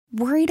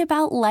Worried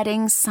about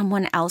letting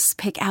someone else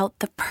pick out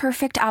the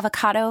perfect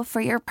avocado for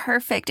your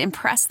perfect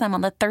impress them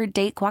on the third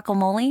date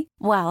guacamole?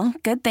 Well,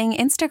 good thing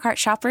Instacart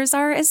shoppers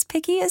are as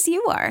picky as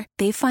you are.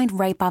 They find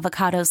ripe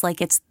avocados like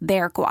it's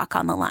their guac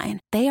on the line.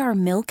 They are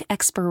milk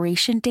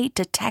expiration date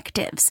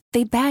detectives.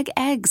 They bag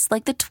eggs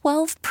like the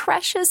 12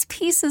 precious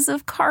pieces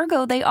of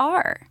cargo they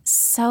are.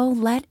 So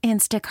let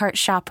Instacart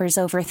shoppers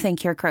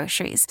overthink your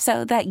groceries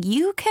so that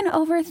you can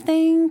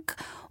overthink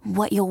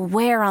what you'll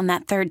wear on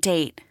that third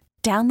date.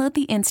 Download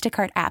the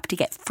Instacart app to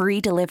get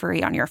free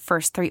delivery on your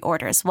first 3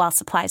 orders while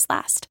supplies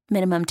last.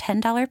 Minimum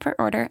 $10 per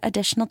order.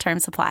 Additional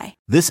terms apply.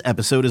 This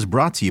episode is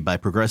brought to you by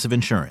Progressive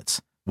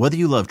Insurance. Whether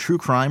you love true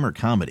crime or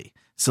comedy,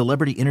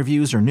 celebrity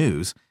interviews or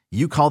news,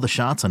 you call the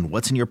shots on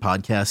what's in your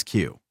podcast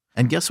queue.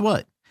 And guess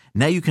what?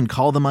 Now you can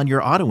call them on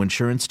your auto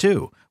insurance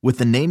too with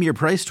the Name Your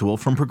Price tool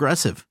from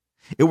Progressive.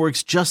 It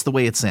works just the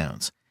way it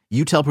sounds.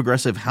 You tell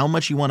Progressive how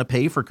much you want to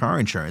pay for car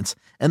insurance,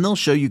 and they'll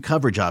show you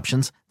coverage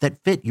options that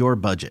fit your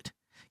budget.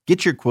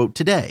 Get your quote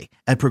today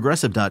at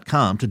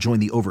Progressive.com to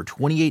join the over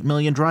 28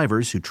 million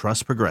drivers who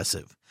trust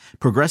Progressive.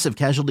 Progressive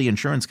Casualty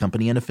Insurance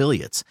Company and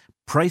Affiliates.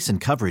 Price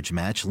and coverage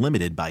match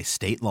limited by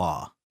state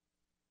law.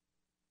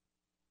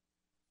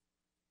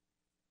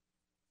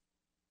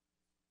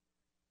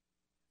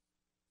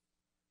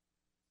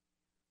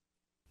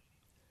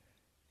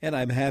 And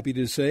I'm happy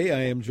to say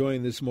I am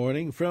joined this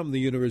morning from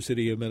the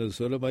University of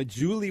Minnesota by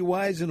Julie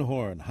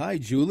Weisenhorn. Hi,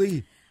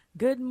 Julie.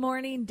 Good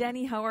morning,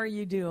 Denny. How are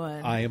you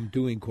doing? I am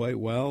doing quite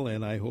well,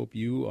 and I hope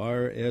you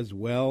are as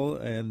well.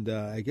 And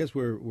I guess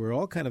we're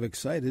all kind of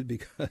excited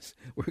because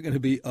we're going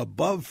to be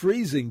above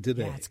freezing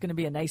today. Yeah, it's going to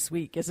be a nice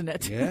week, isn't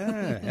it?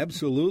 Yeah,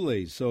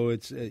 absolutely. So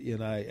it's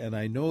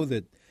I know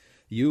that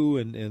you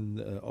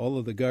and all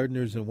of the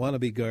gardeners and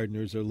wannabe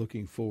gardeners are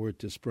looking forward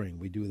to spring.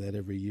 We do that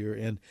every year,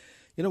 and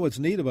you know what's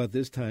neat about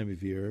this time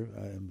of year?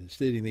 I'm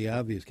stating the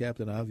obvious,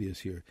 Captain Obvious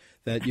here,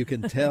 that you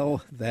can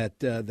tell that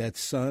that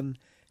sun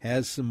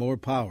has some more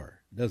power,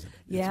 doesn't it?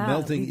 Yeah, it's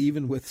melting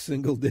even with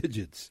single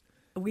digits.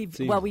 We've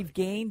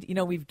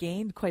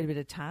gained quite a bit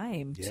of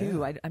time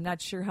too. I'm not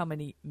sure how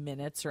many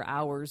minutes or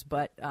hours,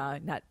 but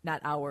not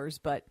hours,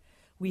 but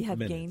we have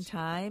gained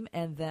time,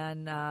 and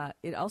then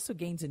it also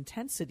gains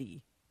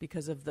intensity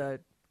because of the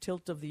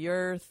tilt of the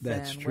Earth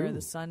where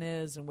the sun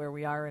is and where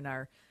we are in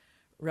our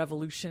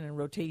revolution and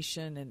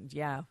rotation, and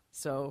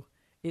so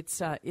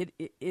it's it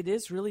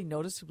is really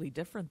noticeably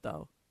different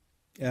though.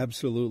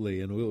 Absolutely,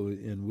 and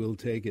we'll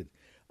take it.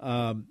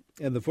 And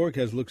the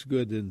forecast looks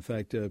good. In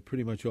fact,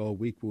 pretty much all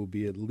week will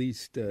be at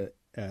least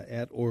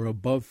at or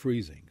above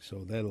freezing.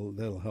 So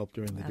that'll help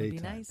during the daytime.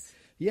 That'd be nice.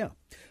 Yeah.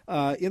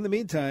 In the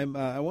meantime,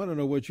 I want to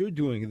know what you're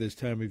doing at this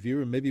time of year,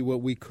 and maybe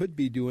what we could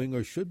be doing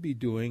or should be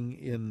doing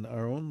in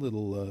our own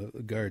little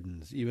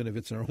gardens, even if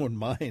it's our own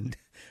mind.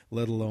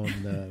 Let alone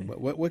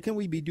what can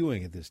we be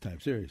doing at this time?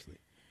 Seriously.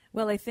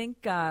 Well, I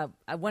think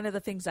one of the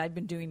things I've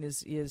been doing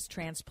is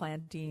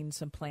transplanting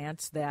some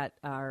plants that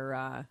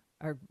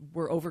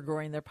were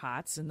overgrowing their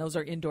pots, and those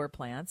are indoor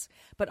plants.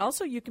 But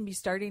also, you can be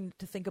starting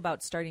to think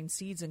about starting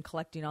seeds and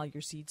collecting all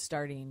your seed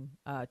starting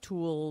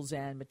tools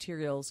and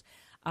materials.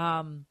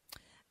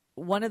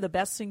 One of the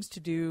best things to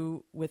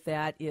do with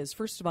that is,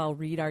 first of all,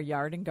 read our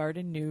Yard and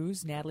Garden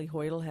News. Natalie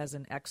Hoytel has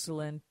an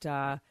excellent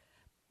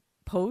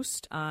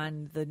post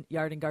on the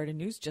Yard and Garden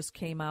News, just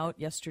came out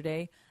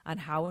yesterday, on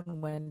how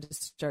and when to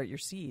start your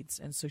seeds.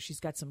 And so she's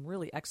got some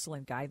really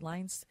excellent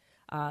guidelines,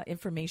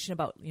 information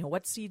about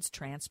what seeds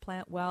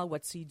transplant well,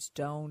 what seeds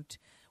don't,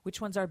 which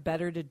ones are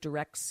better to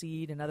direct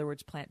seed, in other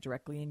words, plant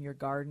directly in your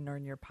garden or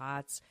in your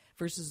pots,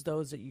 versus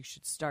those that you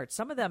should start.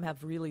 Some of them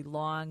have really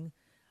long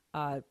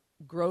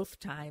growth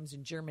times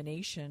and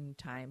germination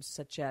times,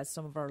 such as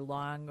some of our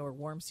long or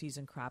warm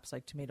season crops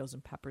like tomatoes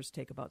and peppers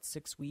take about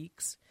 6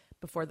 weeks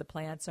before the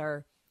plants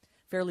are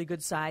fairly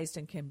good sized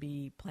and can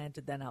be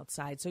planted then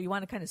outside. So you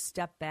want to kind of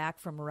step back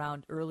from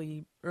around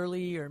early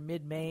or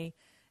mid-May,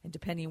 and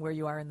depending where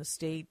you are in the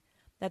state,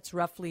 that's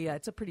roughly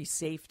it's a pretty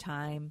safe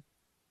time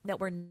that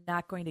we're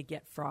not going to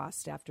get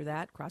frost after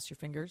that. Cross your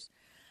fingers.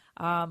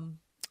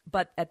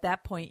 But at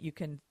that point, you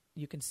can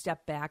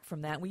step back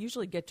from that. We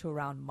usually get to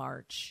around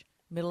March,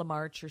 middle of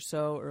March or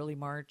so, early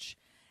March,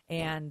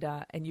 and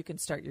you can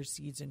start your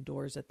seeds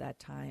indoors at that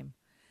time.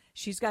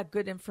 She's got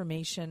good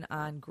information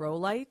on grow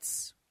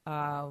lights,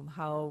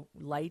 how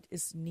light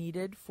is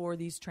needed for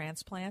these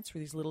transplants, for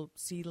these little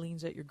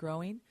seedlings that you're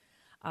growing.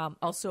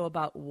 Also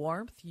about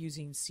warmth,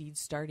 using seed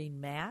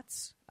starting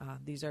mats.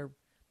 These are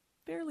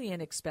fairly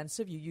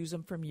inexpensive. You use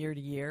them from year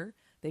to year.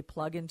 They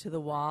plug into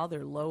the wall.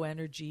 They're low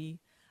energy,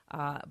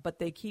 but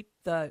they keep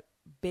the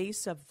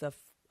base of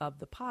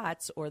the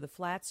pots or the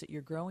flats that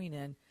you're growing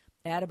in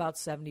at about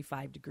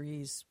 75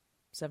 degrees,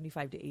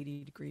 75 to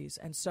 80 degrees.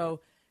 And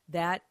so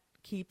that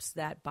keeps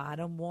that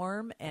bottom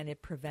warm, and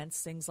it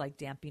prevents things like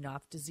damping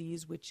off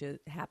disease, which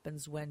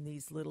happens when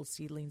these little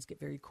seedlings get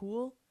very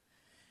cool.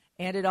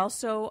 And it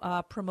also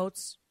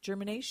promotes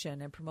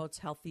germination and promotes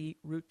healthy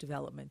root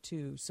development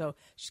too. So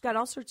she's got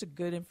all sorts of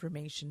good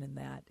information in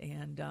that.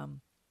 And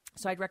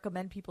so I'd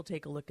recommend people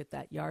take a look at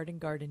that Yard and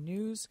Garden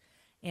News.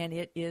 And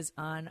it is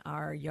on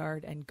our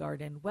Yard and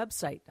Garden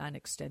website on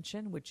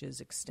Extension, which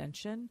is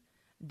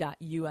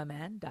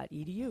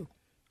extension.umn.edu.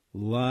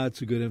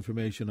 Lots of good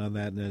information on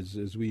that. And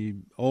as we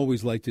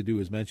always like to do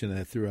is mention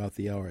that throughout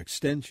the hour,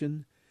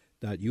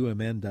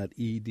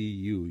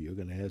 extension.umn.edu. You're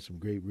going to have some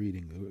great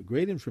reading,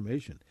 great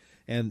information.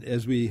 And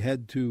as we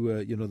head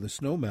to, the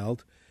snow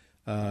melt,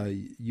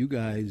 you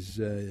guys,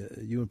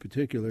 you in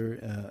particular,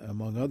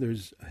 among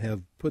others,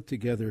 have put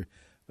together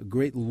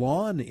great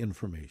lawn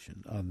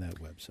information on that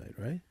website,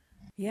 right?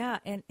 Yeah,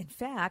 and in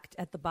fact,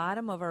 at the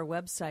bottom of our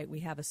website,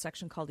 we have a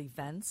section called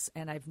Events,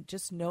 and I've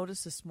just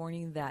noticed this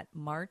morning that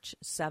March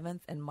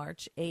 7th and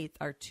March 8th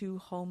are 2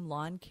 home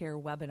lawn care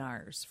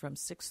webinars from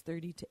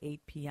 6:30 to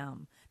 8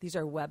 p.m. These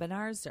are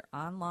webinars. They're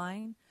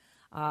online,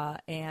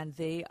 and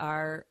they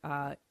are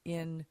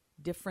in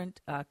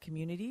different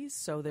communities.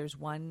 So there's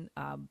one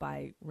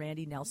by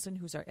Randy Nelson,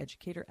 who's our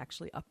educator,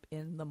 actually up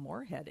in the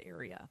Moorhead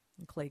area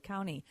in Clay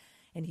County.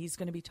 And he's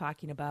going to be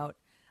talking about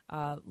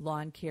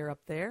lawn care up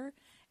there.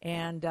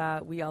 And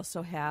we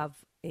also have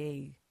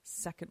a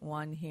second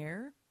one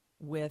here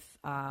with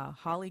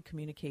Holly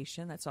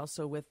Communication. That's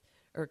also with,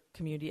 or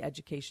Community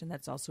Education.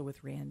 That's also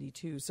with Randy,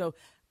 too. So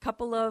a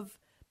couple of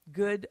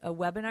good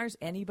webinars.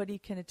 Anybody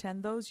can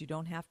attend those. You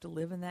don't have to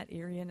live in that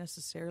area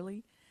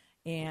necessarily.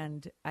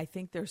 And I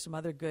think there's some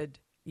other good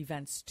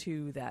events,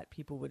 too, that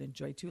people would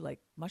enjoy, too, like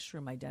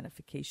Mushroom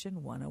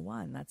Identification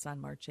 101. That's on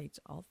March 8th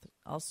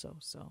also.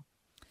 So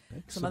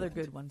excellent. Some other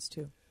good ones,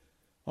 too.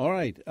 All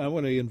right. I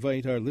want to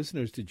invite our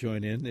listeners to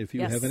join in. If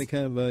you have any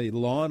kind of a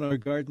lawn or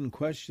garden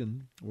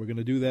question, we're going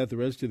to do that the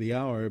rest of the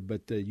hour.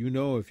 But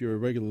if you're a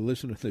regular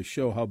listener to the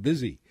show, how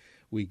busy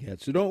we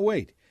get. So don't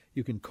wait.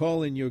 You can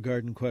call in your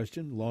garden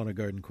question, lawn or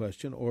garden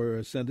question,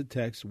 or send a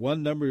text.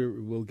 One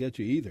number will get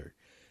you either.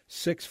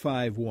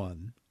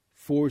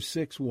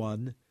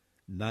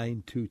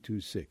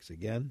 651-461-9226.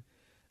 Again,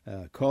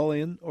 call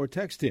in or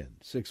text in,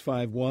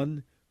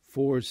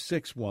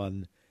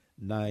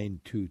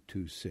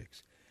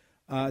 651-461-9226.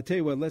 Tell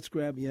you what, let's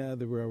grab,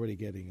 we're already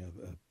getting,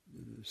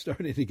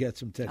 starting to get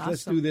some text. Awesome.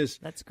 Let's do this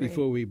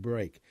before we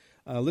break.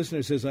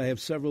 Listener says, I have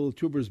several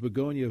tubers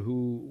begonia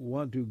who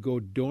want to go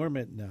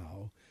dormant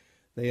now.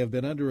 They have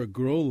been under a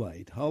grow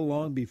light. How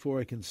long before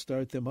I can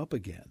start them up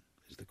again,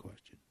 is the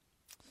question.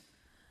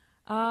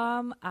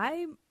 I'm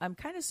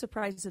kind of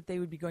surprised that they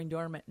would be going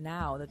dormant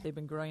now, that they've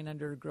been growing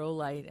under a grow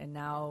light, and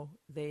now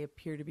they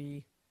appear to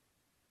be,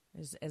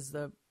 as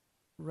the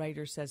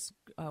writer says,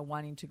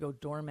 wanting to go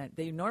dormant.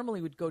 They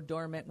normally would go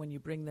dormant when you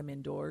bring them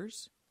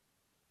indoors,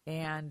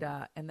 and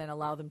then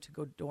allow them to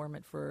go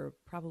dormant for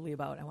probably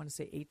about,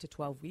 8 to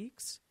 12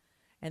 weeks,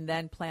 and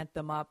then plant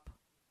them up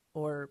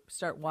or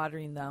start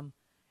watering them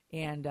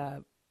and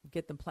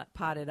get them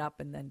potted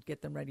up and then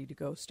get them ready to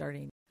go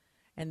starting,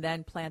 and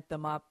then plant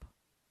them up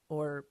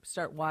or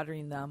start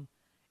watering them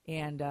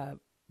and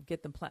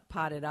get them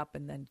potted up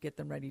and then get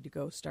them ready to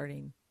go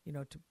starting,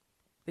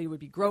 they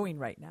would be growing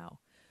right now.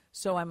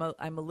 So I'm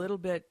a little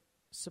bit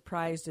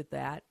surprised at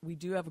that. We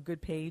do have a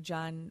good page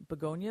on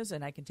begonias,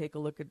 and I can take a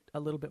look at a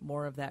little bit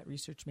more of that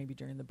research maybe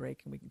during the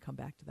break, and we can come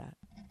back to that.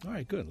 All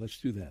right, good. Let's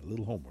do that. A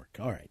little homework.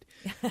 All right.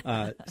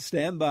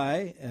 Stand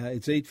by.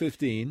 It's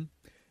 8:15,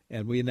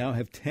 and we now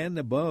have 10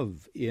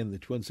 above in the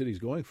Twin Cities,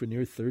 going for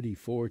near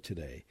 34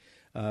 today.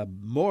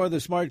 More of the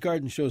Smart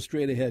Garden Show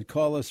straight ahead.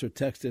 Call us or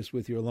text us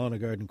with your lawn or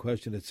garden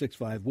question at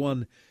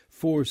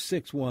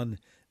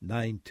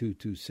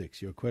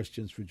 651-461-9226. Your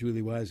questions for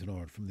Julie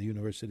Weisenhorn from the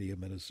University of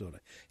Minnesota.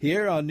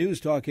 Here on News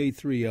Talk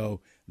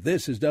 830,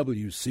 this is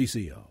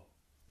WCCO.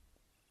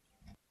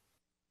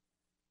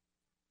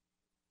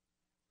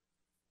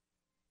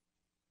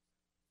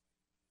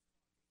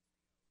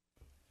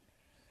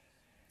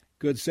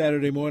 Good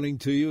Saturday morning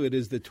to you. It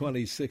is the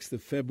 26th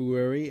of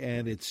February,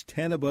 and it's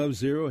 10 above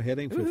zero,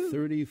 heading for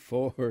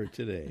 34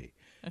 today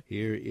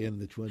here in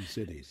the Twin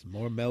Cities.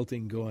 More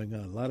melting going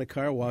on. A lot of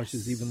car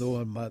washes, even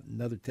though in about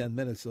another 10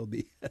 minutes they'll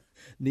be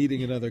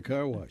needing another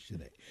car wash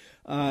today.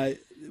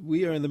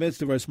 We are in the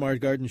midst of our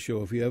Smart Garden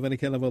Show. If you have any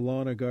kind of a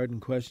lawn or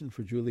garden question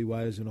for Julie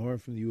Weisenhorn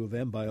from the U of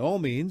M, by all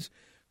means,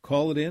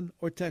 call it in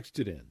or text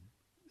it in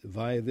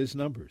via this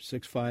number,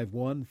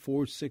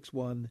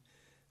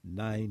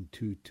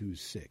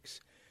 651-461-9226.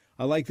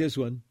 I like this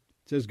one.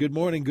 It says, good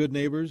morning, good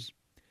neighbors.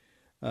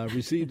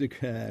 Received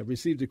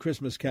a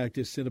Christmas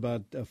cactus in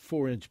about a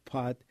 4-inch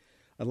pot.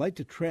 I'd like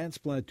to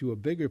transplant to a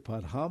bigger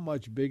pot. How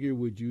much bigger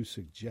would you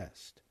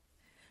suggest?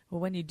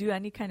 Well, when you do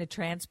any kind of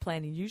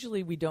transplanting,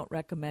 usually we don't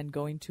recommend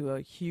going to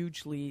a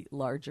hugely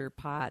larger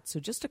pot. So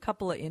just a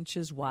couple of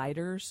inches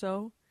wider or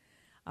so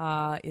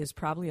is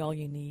probably all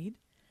you need.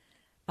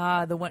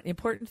 The one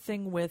important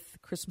thing with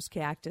Christmas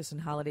cactus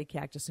and holiday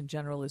cactus in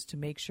general is to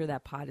make sure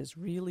that pot is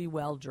really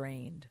well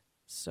drained.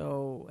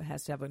 So it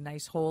has to have a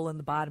nice hole in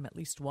the bottom, at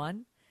least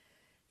one.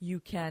 You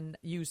can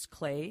use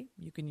clay.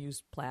 You can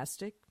use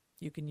plastic.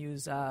 You can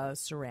use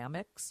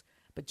ceramics.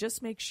 But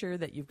just make sure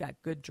that you've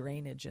got good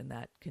drainage in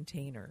that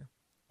container.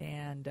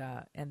 And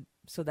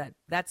so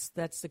that's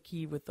the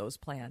key with those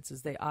plants,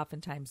 is they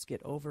oftentimes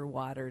get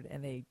overwatered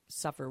and they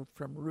suffer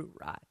from root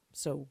rot.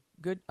 So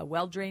a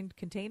well-drained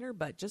container,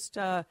 but just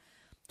 2-3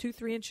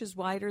 inches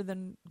wider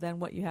than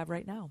what you have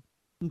right now.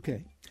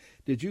 Okay.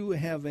 Did you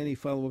have any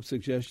follow-up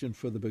suggestion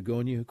for the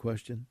begonia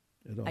question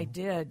at all? I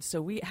did.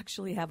 So we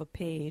actually have a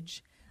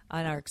page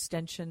on our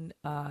Extension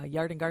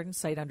Yard and Garden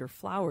site under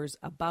flowers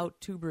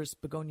about tuberous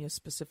begonia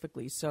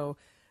specifically. So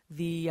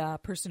the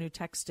person who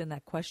texted in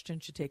that question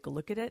should take a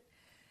look at it.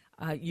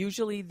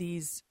 Usually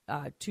these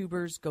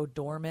tubers go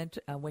dormant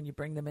when you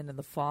bring them in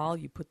the fall.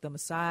 You put them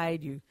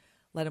aside, you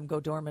let them go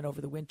dormant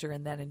over the winter,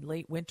 and then in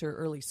late winter,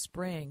 early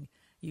spring,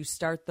 you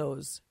start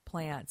those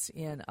plants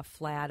in a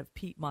flat of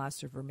peat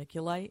moss or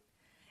vermiculite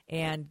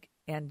and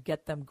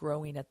get them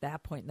growing at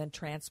that point, and then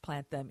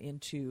transplant them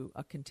into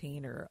a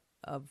container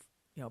of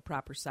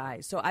proper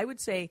size. So I would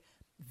say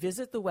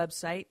visit the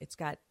website. It's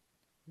got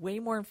way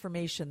more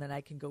information than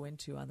I can go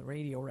into on the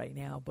radio right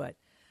now, but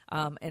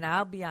and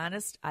I'll be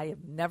honest, I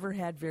have never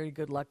had very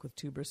good luck with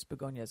tuberous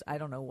begonias. I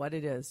don't know what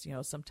it is.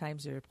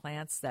 Sometimes there are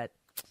plants that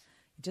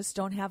just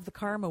don't have the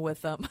karma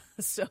with them.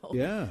 So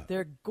yeah.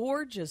 They're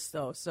gorgeous,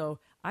 though. So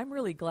I'm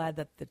really glad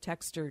that the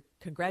texter,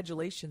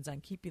 congratulations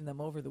on keeping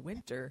them over the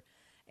winter.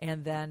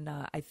 And then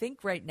I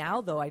think right now,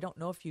 though, I don't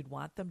know if you'd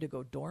want them to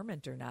go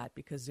dormant or not,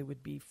 because it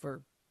would be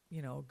for,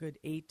 a good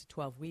 8 to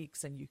 12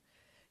 weeks. And you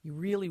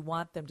really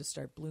want them to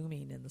start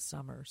blooming in the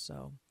summer.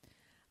 So,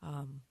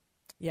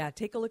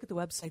 take a look at the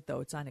website, though.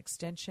 It's on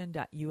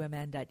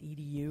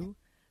extension.umn.edu.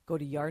 Go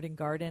to Yard and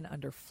Garden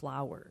under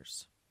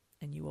flowers,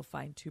 and you will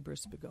find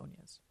tuberous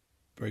begonias.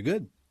 Very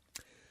good.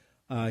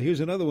 Here's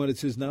another one. It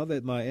says, now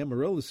that my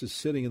amaryllis is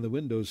sitting in the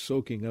window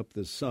soaking up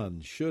the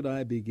sun, should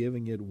I be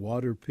giving it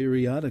water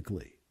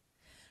periodically?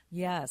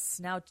 Yes.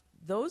 Now,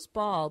 those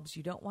bulbs,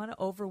 you don't want to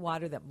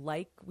overwater them.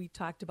 Like we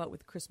talked about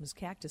with Christmas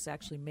cactus,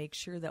 actually make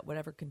sure that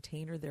whatever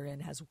container they're in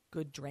has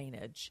good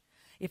drainage.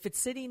 If it's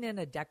sitting in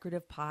a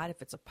decorative pot,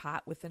 if it's a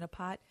pot within a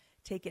pot,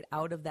 take it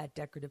out of that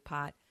decorative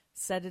pot,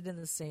 set it in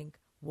the sink,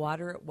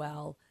 water it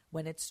well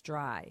when it's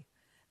dry.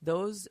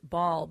 Those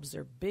bulbs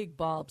are big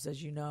bulbs,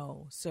 as you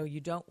know, so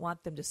you don't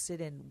want them to sit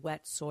in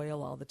wet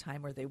soil all the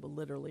time or they will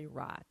literally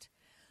rot.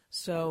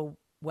 So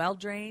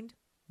well-drained,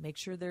 make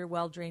sure they're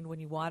well-drained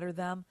when you water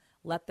them.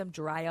 Let them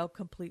dry out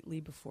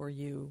completely before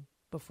you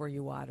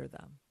water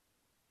them.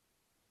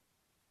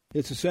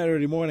 It's a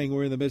Saturday morning.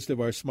 We're in the midst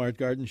of our Smart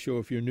Garden Show.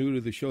 If you're new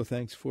to the show,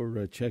 thanks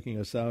for checking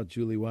us out.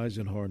 Julie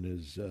Weisenhorn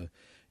is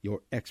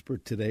your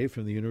expert today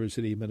from the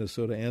University of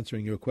Minnesota,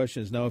 answering your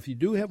questions. Now, if you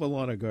do have a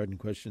lawn or garden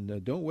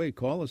question, don't wait.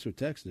 Call us or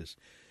text us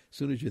as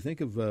soon as you think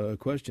of a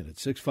question at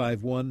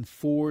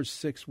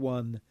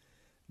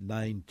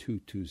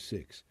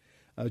 651-461-9226.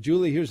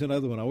 Julie, here's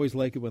another one. I always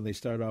like it when they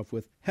start off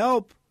with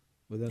help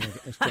with an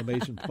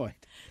exclamation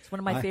point. It's one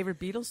of my favorite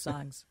Beatles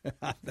songs.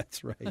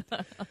 That's right.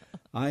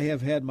 I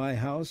have had my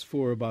house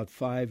for about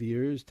 5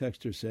 years,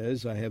 texter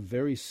says. I have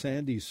very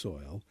sandy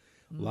soil.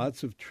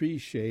 Lots of tree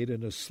shade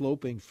and a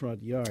sloping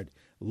front yard.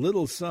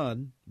 Little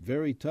sun,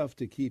 very tough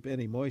to keep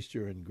any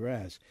moisture in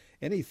grass.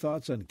 Any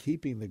thoughts on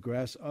keeping the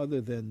grass other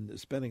than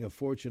spending a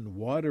fortune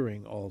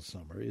watering all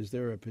summer? Is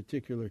there a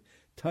particular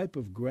type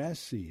of grass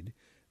seed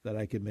that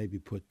I could maybe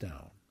put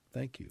down?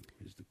 Thank you.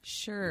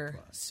 Sure.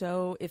 Reply.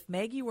 So if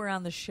Maggie were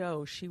on the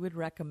show, she would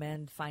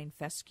recommend fine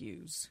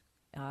fescues.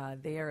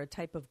 They are a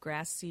type of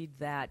grass seed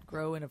that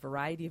grow in a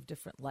variety of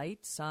different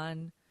light,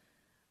 sun,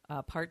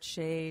 part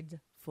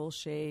shade, full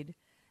shade.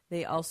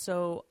 They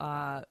also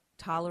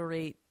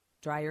tolerate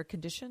drier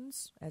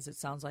conditions, as it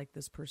sounds like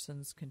this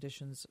person's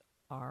conditions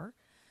are.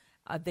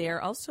 They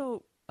are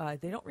also,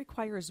 they don't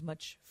require as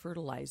much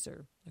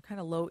fertilizer. They're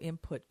kind of low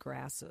input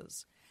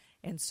grasses.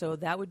 And so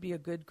that would be a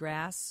good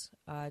grass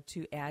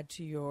to add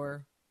to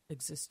your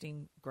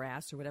existing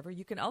grass or whatever.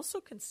 You can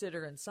also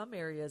consider in some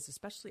areas,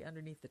 especially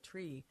underneath the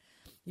tree,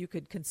 you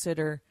could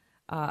consider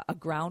a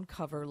ground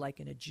cover like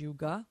an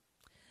ajuga.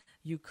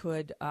 You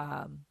could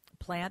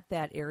plant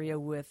that area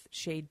with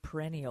shade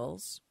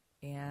perennials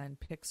and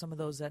pick some of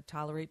those that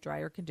tolerate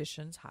drier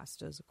conditions.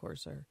 Hostas, of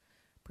course, are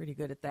pretty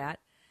good at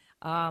that.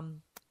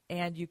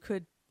 And you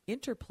could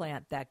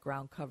interplant that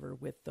ground cover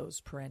with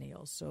those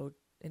perennials. So,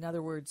 in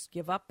other words,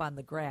 give up on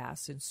the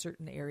grass in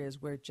certain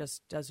areas where it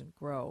just doesn't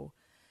grow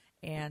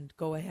and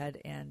go ahead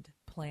and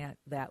plant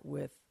that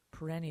with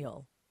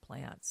perennial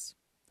plants,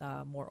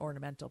 more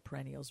ornamental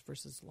perennials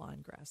versus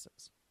lawn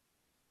grasses.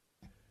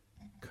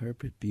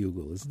 Carpet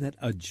bugle. Isn't that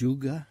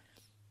ajuga?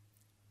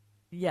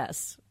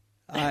 Yes.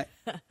 The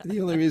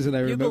only reason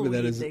I remember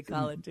that is they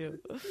call it too.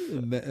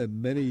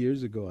 Many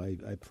years ago,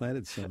 I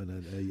planted some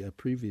in a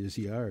previous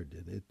yard,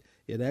 and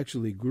it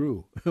actually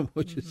grew,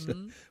 which is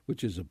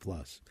a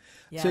plus.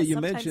 Yeah, so you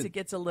sometimes mentioned, it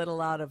gets a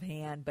little out of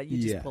hand, but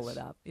you just pull it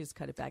up. You just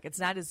cut it back. It's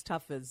not as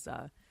tough as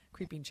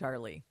Creeping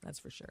Charlie, that's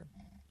for sure.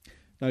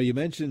 Now, you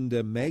mentioned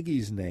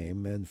Maggie's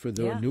name, and for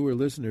the newer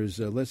listeners,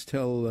 let's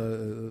tell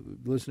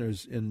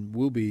listeners, and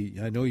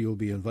I know you'll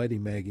be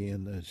inviting Maggie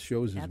in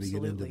shows as we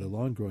get into the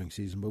lawn growing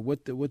season, but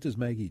what does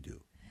Maggie do?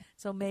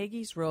 So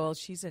Maggie's role,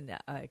 she's an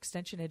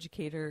extension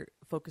educator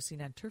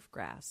focusing on turf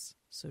grass.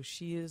 So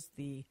she is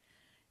the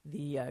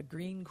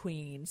green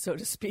queen, so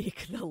to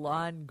speak, the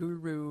lawn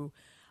guru,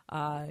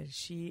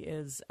 She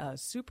is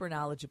super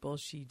knowledgeable.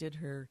 She did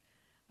her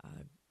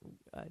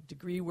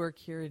degree work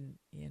here in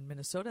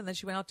Minnesota, and then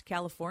she went out to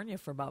California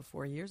for about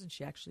 4 years, and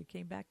she actually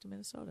came back to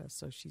Minnesota.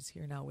 So she's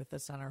here now with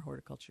us on our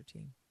horticulture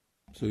team.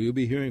 So you'll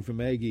be hearing from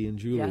Maggie and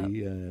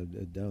Julie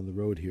down the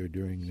road here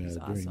during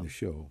awesome. the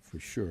show, for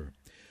sure.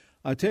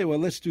 I'll tell you what,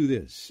 let's do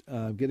this.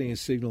 I'm getting a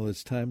signal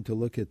it's time to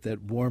look at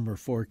that warmer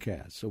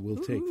forecast, so we'll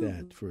take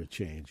that for a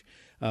change.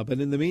 But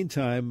in the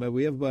meantime,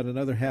 we have about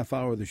another half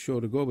hour of the show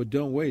to go, but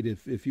don't wait.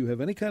 If you have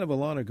any kind of a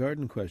lawn or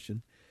garden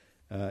question,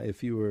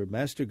 if you were a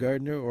master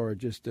gardener or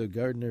just a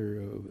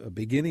gardener, a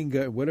beginning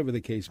gardener, whatever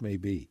the case may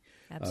be,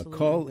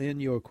 call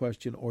in your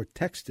question or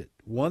text it.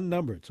 One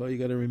number, it's all you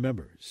got to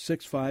remember,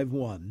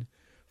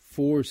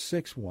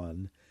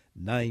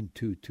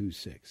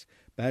 651-461-9226.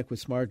 Back with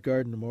Smart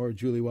Garden and more,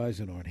 Julie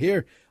Weisenhorn,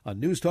 here on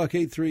News Talk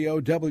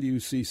 830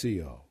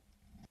 WCCO.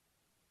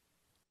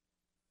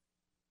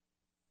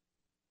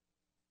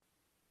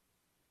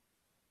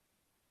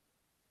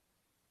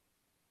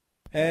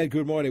 And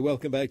good morning.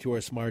 Welcome back to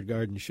our Smart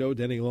Garden Show.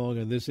 Denny Long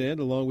on this end,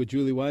 along with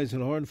Julie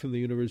Weisenhorn from the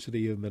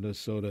University of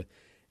Minnesota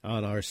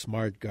on our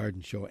Smart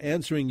Garden Show,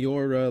 answering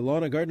your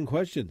lawn and garden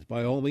questions.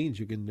 By all means,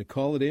 you can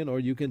call it in or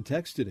you can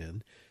text it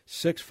in.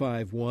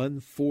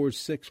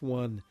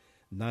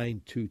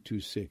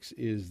 651-461-9226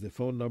 is the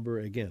phone number.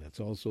 Again, it's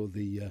also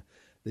the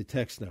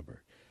text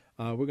number.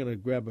 We're going to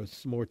grab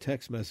some more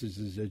text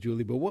messages,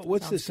 Julie. But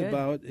what's Sounds this good.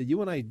 about?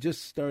 You and I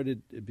just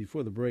started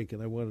before the break,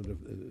 and I wanted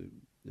to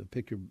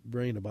pick your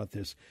brain about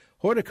this.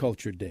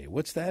 Horticulture Day,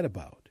 what's that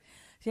about?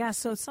 Yeah,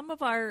 so some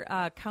of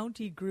our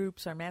county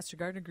groups, our master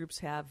gardener groups,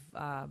 have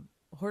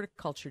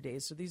horticulture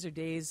days. So these are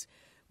days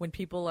when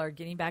people are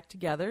getting back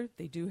together.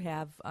 They do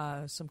have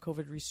some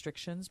COVID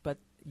restrictions, but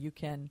you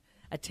can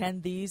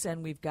attend these,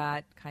 and we've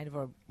got kind of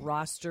a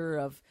roster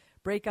of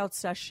breakout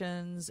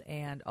sessions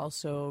and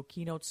also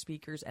keynote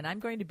speakers. And I'm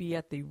going to be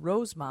at the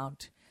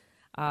Rosemount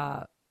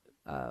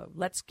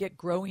Let's Get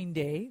Growing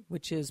Day,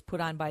 which is put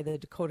on by the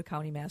Dakota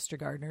County Master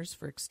Gardeners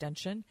for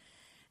Extension.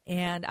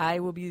 And I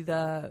will be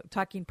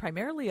talking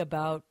primarily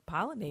about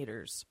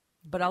pollinators,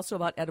 but also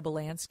about edible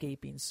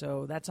landscaping.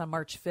 So that's on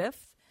March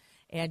 5th.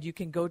 And you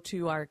can go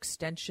to our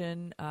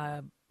Extension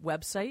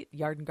website,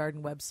 Yard and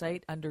Garden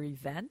website, under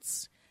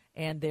events.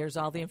 And there's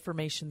all the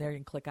information there. You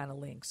can click on a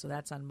link. So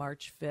that's on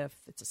March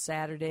 5th. It's a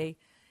Saturday.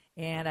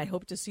 And I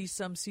hope to see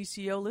some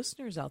CCO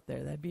listeners out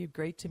there. That'd be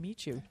great to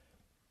meet you.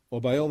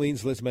 Well, by all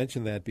means, let's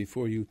mention that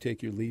before you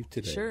take your leave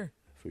today. Sure.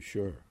 For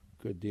sure.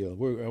 Good deal.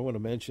 I want to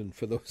mention,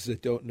 for those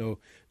that don't know,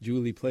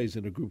 Julie plays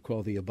in a group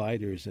called the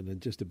Abiders, and in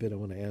just a bit I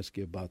want to ask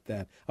you about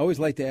that. I always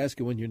like to ask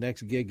you when your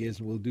next gig is,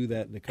 and we'll do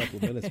that in a couple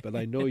of minutes, but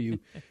I know you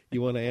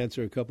want to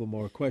answer a couple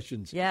more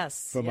questions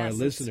from our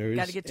listeners.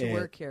 Got to get to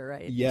work here,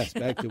 right? Yes,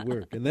 back to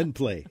work, and then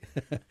play.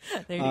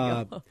 There you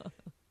go.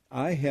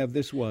 I have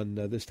this one,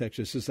 this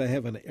text says, I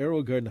have an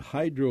AeroGarden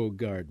hydro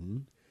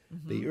garden.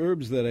 Mm-hmm. The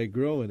herbs that I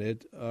grow in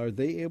it, are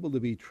they able to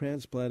be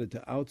transplanted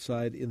to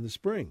outside in the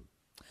spring?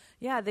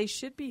 Yeah, they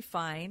should be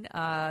fine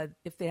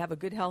if they have a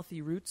good,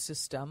 healthy root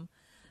system.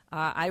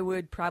 I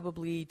would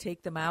probably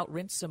take them out,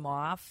 rinse them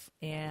off,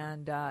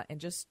 and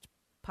just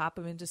pop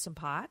them into some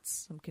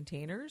pots, some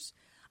containers.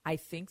 I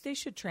think they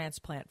should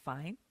transplant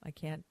fine. I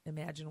can't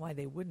imagine why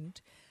they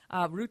wouldn't.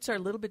 Roots are a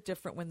little bit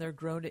different when they're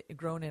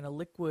grown in a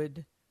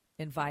liquid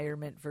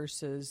environment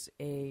versus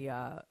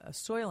a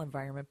soil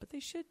environment, but they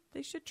should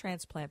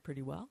transplant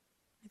pretty well.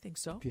 I think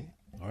so. Okay.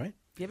 All right.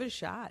 Give it a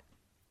shot.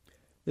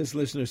 This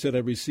listener said, I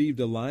received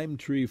a lime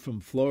tree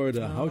from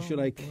Florida. How should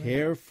I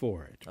care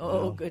for it?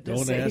 Goodness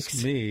Don't sakes.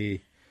 ask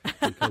me,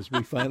 because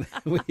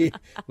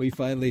we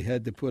finally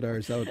had to put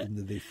ours out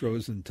into the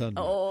frozen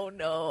tundra. Oh,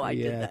 no, I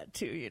did that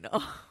too,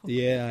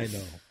 Yeah, I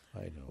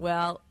know.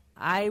 Well,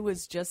 I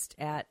was just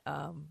at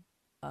a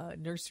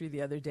nursery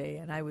the other day,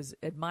 and I was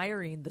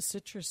admiring the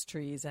citrus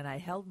trees, and I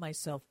held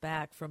myself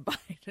back from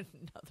buying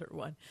another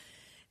one.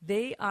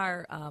 They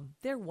are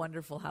they're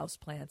wonderful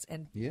houseplants,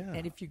 and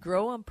if you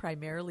grow them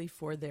primarily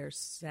for their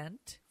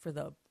scent, for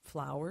the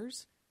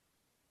flowers,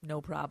 no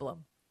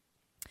problem.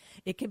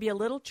 It can be a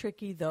little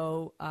tricky,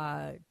 though,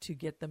 to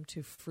get them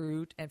to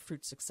fruit and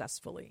fruit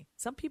successfully.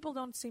 Some people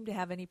don't seem to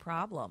have any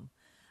problem.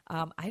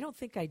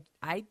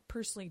 I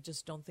personally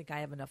just don't think I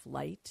have enough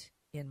light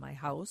in my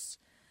house.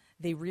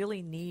 They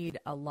really need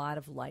a lot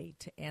of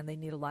light, and they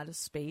need a lot of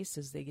space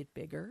as they get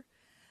bigger.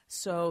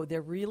 So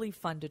they're really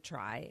fun to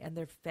try, and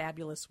they're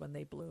fabulous when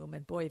they bloom.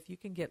 And, boy, if you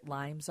can get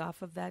limes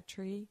off of that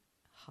tree,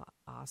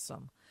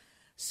 awesome.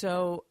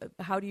 So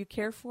how do you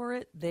care for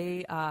it?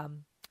 They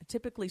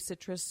typically,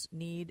 citrus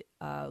need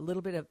a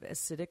little bit of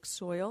acidic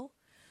soil.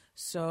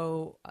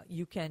 So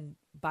you can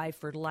buy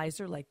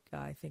fertilizer, like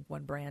I think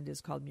one brand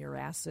is called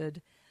Muracid.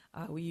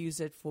 We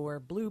use it for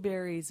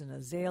blueberries and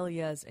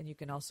azaleas, and you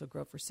can also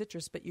grow for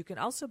citrus. But you can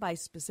also buy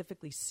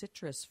specifically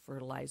citrus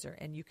fertilizer,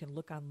 and you can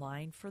look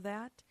online for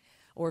that,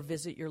 or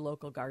visit your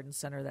local garden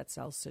center that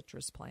sells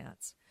citrus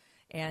plants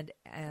and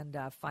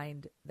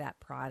find that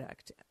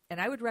product.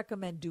 And I would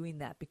recommend doing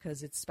that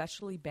because it's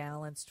specially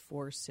balanced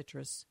for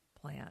citrus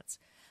plants.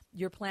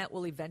 Your plant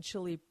will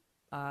eventually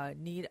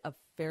need a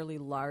fairly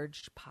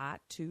large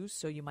pot too,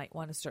 so you might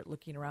want to start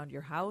looking around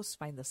your house,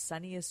 find the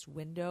sunniest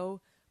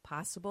window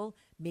possible,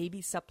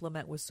 maybe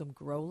supplement with some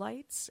grow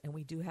lights, and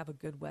we do have a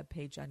good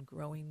webpage on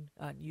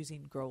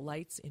using grow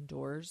lights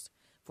indoors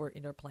for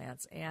indoor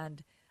plants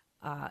and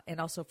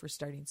also for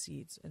starting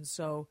seeds. And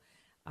so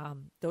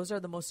those are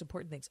the most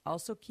important things.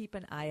 Also keep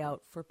an eye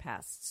out for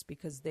pests,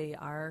 because they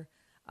are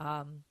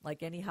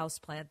like any house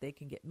plant, they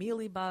can get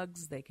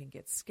mealybugs, they can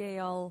get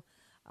scale,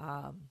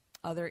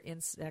 other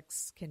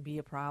insects can be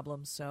a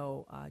problem.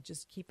 So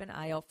just keep an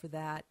eye out for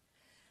that.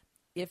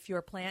 If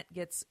your plant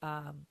gets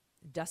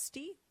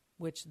dusty,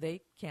 which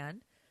they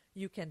can,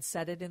 you can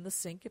set it in the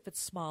sink if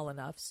it's small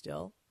enough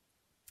still,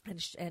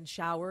 and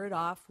shower it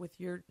off with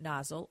your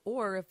nozzle.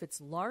 Or if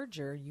it's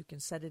larger, you can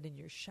set it in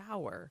your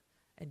shower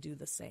and do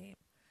the same,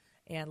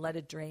 and let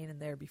it drain in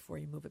there before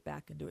you move it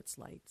back into its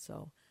light.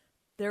 So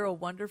they're a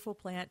wonderful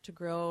plant to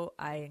grow.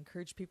 I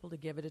encourage people to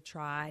give it a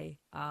try.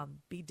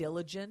 Be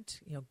diligent,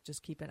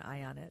 just keep an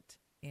eye on it.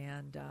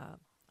 And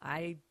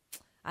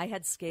I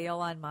had scale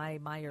on my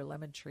Meyer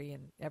lemon tree,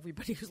 and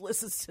everybody who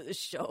listens to the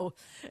show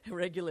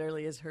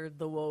regularly has heard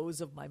the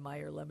woes of my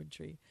Meyer lemon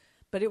tree.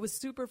 But it was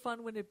super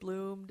fun when it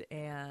bloomed,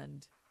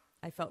 and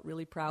I felt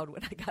really proud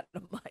when I got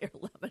a Meyer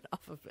lemon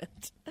off of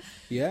it.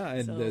 Yeah,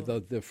 and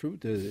the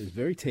fruit is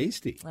very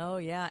tasty. Oh,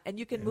 yeah. And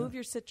you can move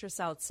your citrus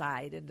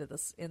outside in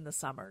the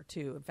summer,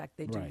 too. In fact,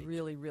 they do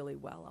really, really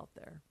well out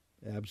there.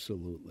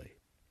 Absolutely.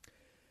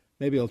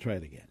 Maybe I'll try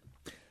it again.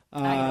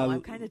 I know.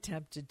 I'm kind of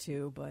tempted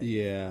to, but...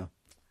 Yeah.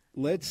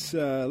 Let's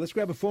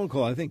grab a phone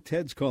call. I think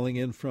Ted's calling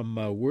in from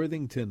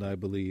Worthington, I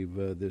believe,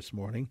 this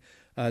morning.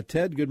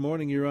 Ted, good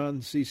morning. You're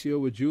on CCO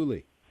with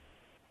Julie.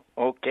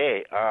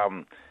 Okay.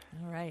 All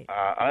right.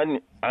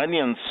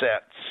 Onion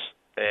sets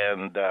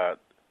and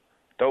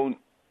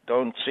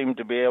don't seem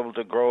to be able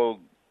to grow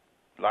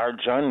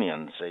large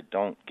onions. They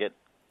don't get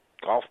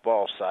golf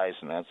ball size,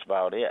 and that's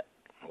about it.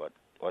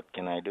 What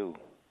can I do?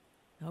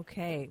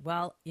 Okay.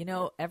 Well,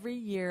 every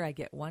year I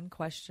get one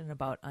question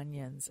about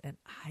onions, and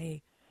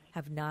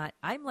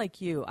I'm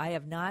like you. I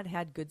have not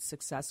had good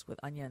success with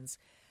onions.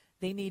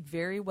 They need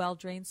very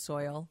well-drained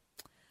soil.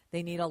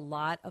 They need a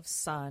lot of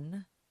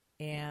sun,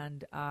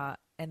 and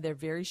they're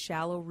very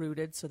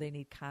shallow-rooted, so they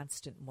need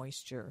constant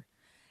moisture.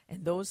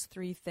 And those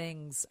three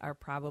things are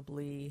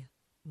probably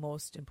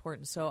most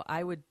important. So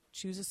I would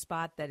choose a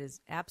spot that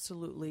is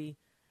absolutely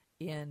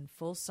in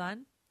full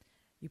sun.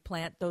 You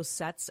plant those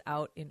sets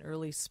out in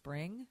early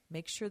spring.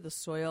 Make sure the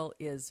soil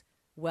is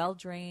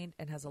well-drained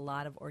and has a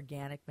lot of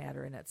organic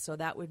matter in it. So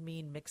that would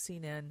mean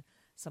mixing in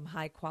some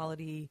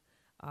high-quality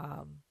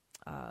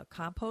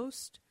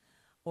compost,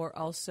 or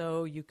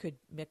also you could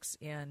mix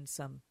in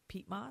some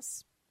peat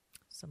moss,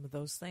 some of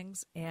those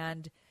things,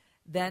 and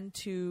then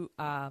to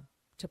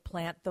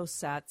plant those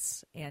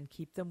sets and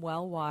keep them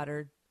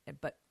well-watered.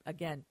 But,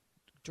 again,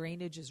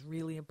 drainage is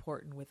really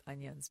important with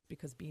onions,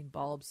 because being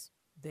bulbs,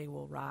 they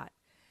will rot.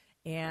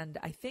 And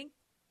I think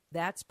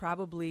that's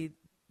probably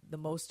the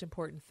most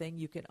important thing.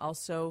 You can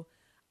also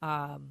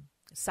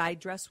side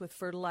dress with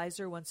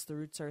fertilizer once the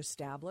roots are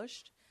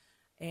established,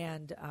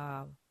 and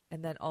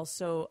then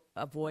also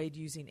avoid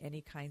using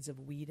any kinds of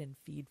weed and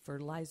feed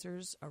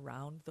fertilizers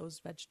around those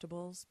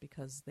vegetables,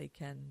 because they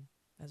can,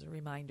 as a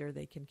reminder,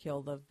 they can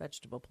kill the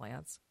vegetable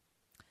plants.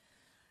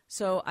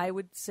 So I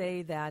would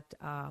say that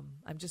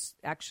I'm just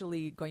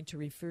actually going to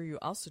refer you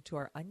also to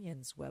our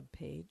onions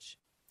webpage,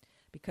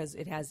 because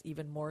it has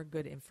even more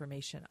good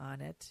information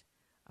on it.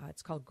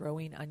 It's called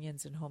Growing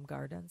Onions in Home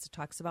Gardens. It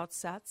talks about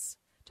sets,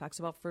 talks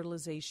about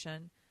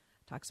fertilization,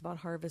 talks about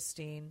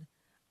harvesting,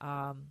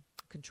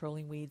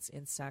 controlling weeds,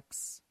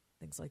 insects,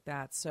 things like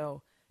that.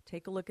 So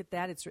take a look at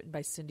that. It's written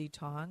by Cindy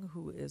Tong,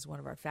 who is one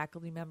of our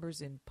faculty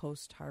members in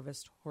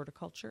post-harvest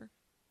horticulture.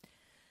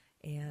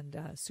 And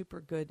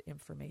super good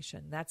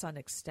information. That's on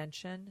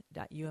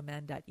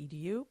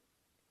extension.umn.edu.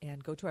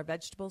 And go to our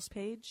vegetables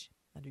page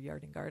under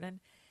Yard and Garden.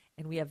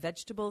 And we have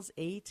vegetables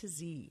A to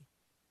Z.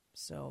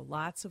 So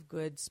lots of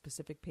good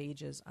specific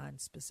pages on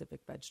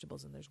specific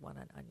vegetables, and there's one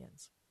on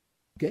onions.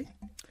 Okay.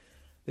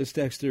 This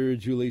texter,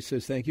 Julie,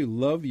 says, thank you.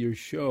 Love your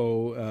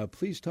show.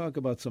 Please talk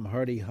about some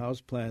hardy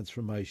house plants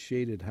for my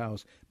shaded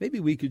house.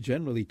 Maybe we could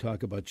generally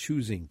talk about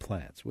choosing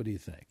plants. What do you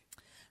think?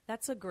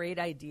 That's a great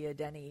idea,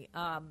 Denny.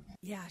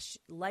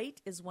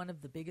 Light is one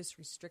of the biggest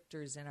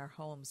restrictors in our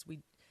homes. We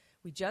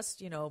just,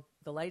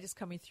 the light is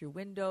coming through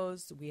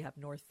windows. We have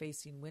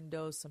north-facing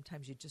windows.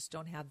 Sometimes you just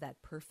don't have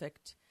that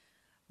perfect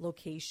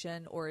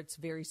location, or it's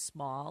very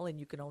small and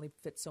you can only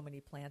fit so many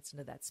plants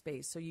into that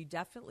space. So you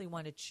definitely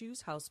want to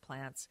choose house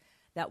plants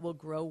that will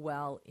grow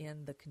well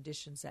in the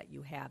conditions that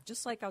you have,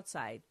 just like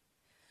outside.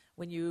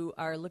 When you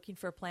are looking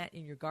for a plant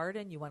in your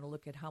garden, you want to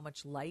look at how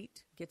much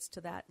light gets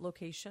to that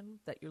location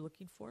that you're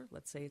looking for.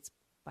 Let's say it's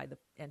by the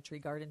entry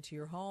garden to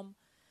your home.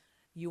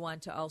 You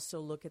want to also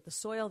look at the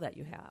soil that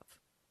you have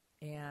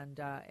and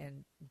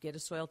get a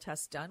soil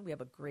test done. We have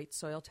a great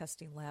soil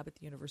testing lab at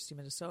the University of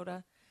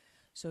Minnesota.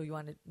 So you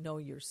want to know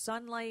your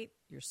sunlight,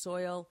 your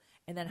soil,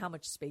 and then how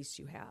much space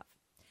you have.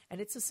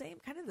 And it's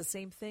the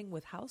same thing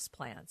with house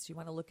plants. You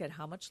want to look at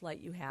how much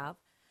light you have,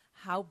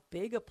 how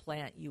big a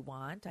plant you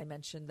want. I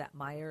mentioned that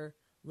Meyer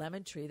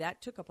lemon tree.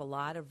 That took up a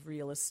lot of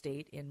real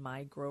estate in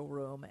my grow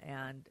room,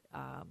 and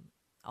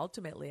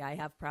ultimately I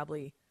have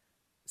probably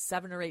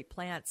 7 or 8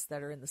 plants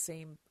that are in the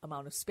same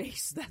amount of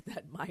space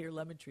that Meyer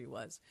lemon tree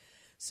was.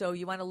 So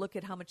you want to look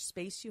at how much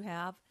space you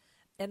have,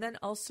 and then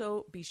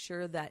also be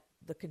sure that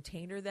the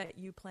container that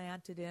you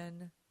planted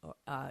in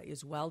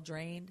is well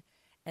drained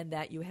and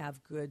that you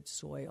have good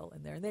soil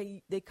in there.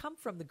 And they come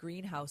from the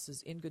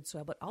greenhouses in good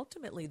soil, but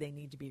ultimately they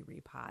need to be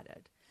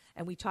repotted.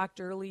 And we talked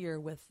earlier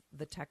with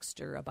the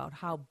texter about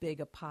how big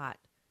a pot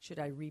should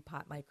I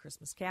repot my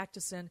Christmas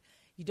cactus in.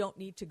 You don't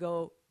need to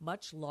go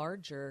much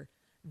larger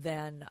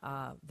than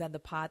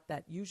the pot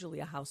that usually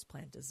a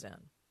houseplant is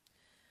in.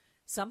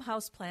 Some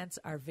houseplants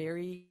are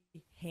very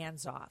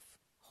hands-off.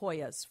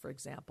 Hoyas, for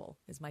example,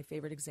 is my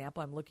favorite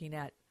example. I'm looking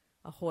at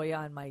a Hoya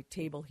on my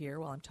table here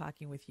while I'm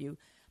talking with you.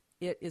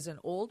 It is an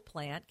old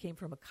plant, came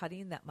from a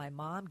cutting that my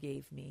mom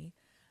gave me,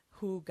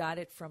 who got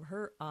it from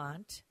her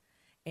aunt.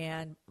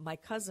 And my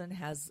cousin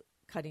has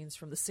cuttings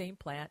from the same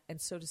plant, and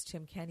so does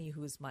Tim Kenny,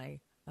 who is my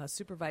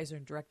supervisor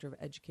and director of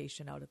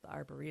education out at the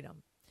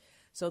Arboretum.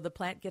 So the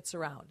plant gets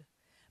around,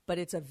 but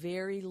it's a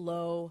very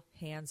low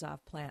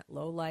hands-off plant,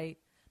 low light.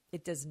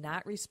 It does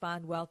not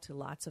respond well to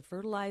lots of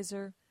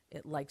fertilizer.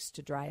 It likes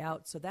to dry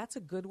out. So that's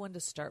a good one to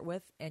start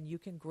with, and you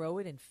can grow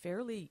it in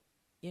fairly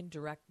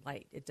indirect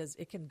light.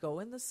 It can go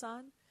in the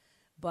sun,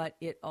 but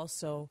it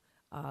also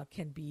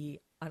can be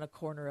on a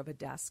corner of a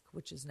desk,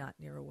 which is not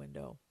near a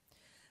window.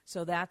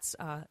 So that's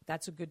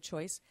a good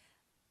choice.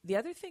 The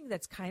other thing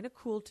that's kind of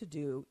cool to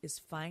do is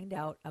find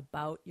out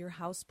about your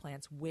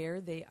houseplants,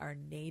 where they are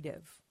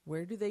native.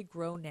 Where do they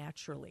grow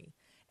naturally?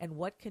 And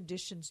what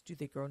conditions do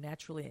they grow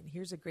naturally in?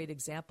 Here's a great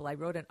example. I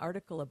wrote an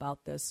article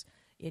about this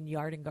in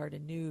Yard and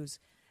Garden News,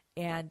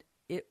 and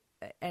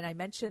I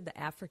mentioned the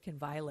African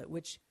violet,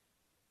 which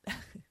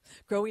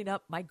growing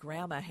up, my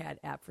grandma had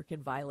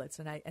African violets,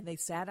 and they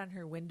sat on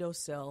her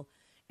windowsill,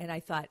 and I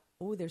thought,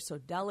 oh, they're so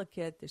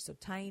delicate, they're so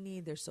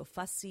tiny, they're so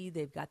fussy,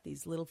 they've got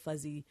these little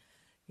fuzzy,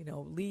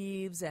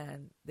 leaves,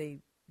 and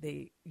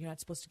you're not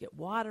supposed to get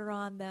water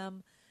on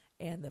them,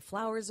 and the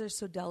flowers are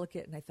so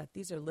delicate, and I thought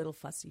these are little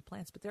fussy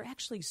plants, but they're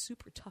actually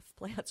super tough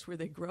plants where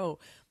they grow.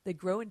 They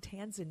grow in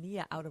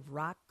Tanzania out of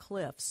rock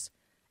cliffs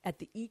at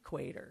the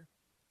equator.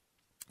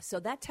 So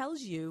that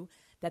tells you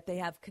that they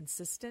have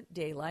consistent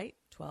daylight,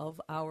 12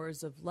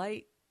 hours of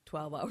light,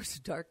 12 hours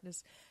of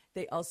darkness.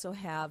 They also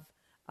have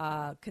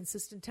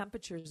consistent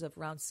temperatures of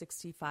around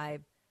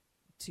 65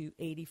 to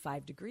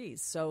 85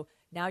 degrees. So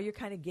now you're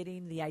kind of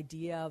getting the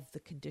idea of the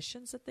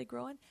conditions that they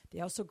grow in. They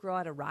also grow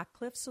out of rock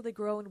cliffs, so they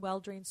grow in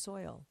well-drained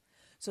soil.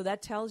 So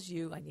that tells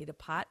you I need a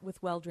pot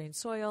with well-drained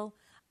soil.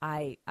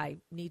 I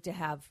need to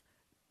have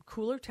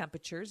cooler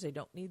temperatures. They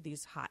don't need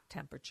these hot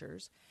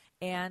temperatures.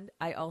 And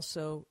I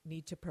also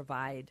need to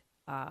provide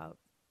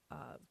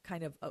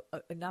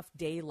enough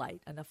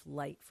daylight, enough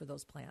light for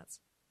those plants.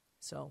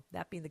 So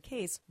that being the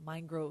case,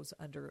 mine grows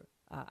under,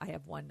 I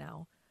have one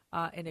now,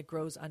 and it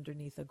grows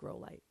underneath a grow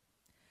light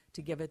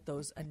to give it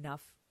those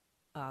enough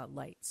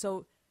light.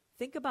 So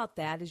think about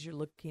that as you're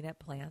looking at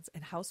plants.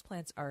 And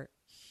houseplants are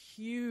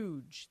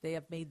huge. They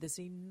have made this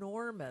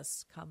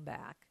enormous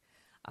comeback.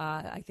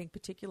 I think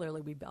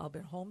particularly we've all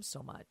been home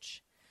so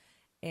much.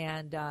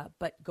 And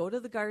but go to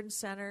the garden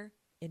center,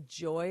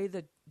 enjoy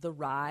the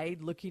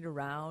ride, looking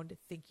around,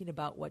 thinking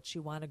about what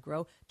you want to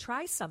grow.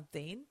 Try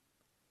something.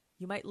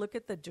 You might look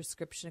at the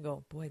description and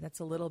go, boy, that's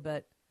a little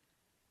bit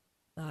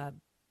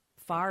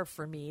far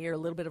for me, or a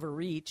little bit of a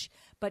reach,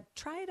 but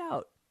try it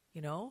out,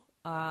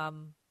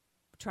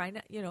 try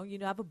not, you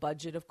have a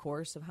budget, of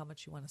course, of how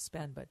much you want to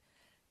spend, but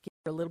give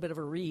it a little bit of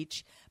a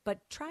reach,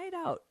 but try it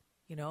out,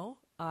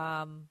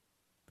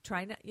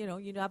 try not,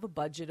 you have a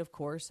budget, of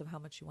course, of how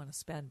much you want to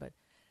spend, but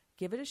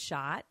give it a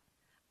shot.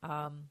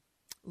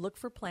 Look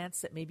for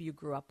plants that maybe you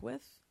grew up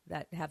with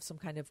that have some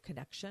kind of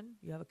connection,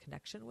 you have a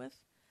connection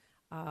with.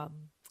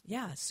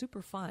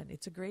 Super fun.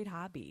 It's a great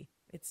hobby.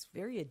 It's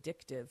very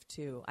addictive,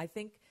 too. I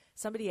think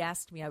somebody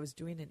asked me, I was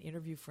doing an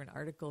interview for an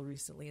article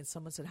recently, and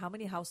someone said, how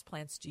many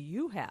houseplants do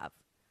you have?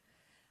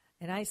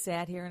 And I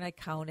sat here and I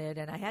counted,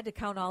 and I had to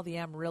count all the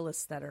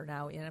amaryllis that are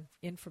now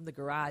in from the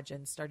garage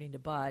and starting to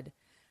bud.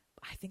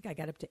 I think I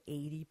got up to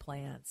 80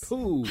 plants.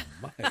 Oh,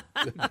 my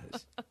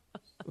goodness.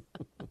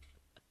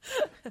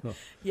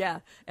 Yeah,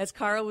 as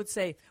Carl would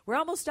say, we're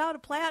almost out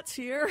of plants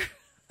here.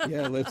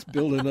 Yeah, let's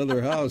build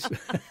another house.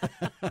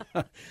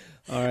 All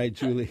right,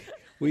 Julie,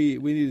 we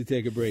need to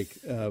take a break.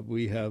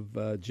 We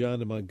have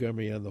John in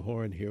Montgomery on the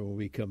horn here when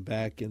we come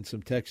back, and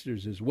some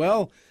texters as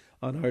well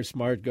on our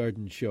Smart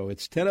Garden Show.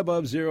 It's 10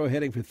 above zero,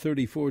 heading for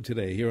 34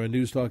 today here on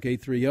News Talk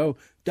 830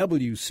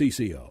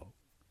 WCCO.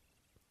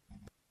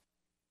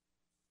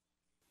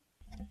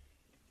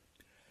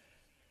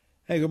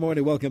 Hey, good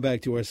morning. Welcome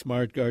back to our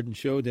Smart Garden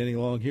Show. Danny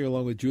Long here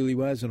along with Julie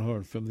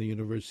Weisenhorn from the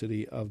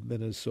University of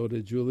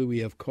Minnesota. Julie, we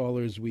have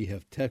callers, we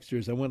have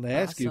texters. I wanted to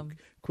ask you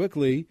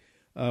quickly,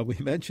 we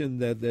mentioned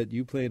that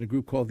you play in a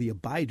group called the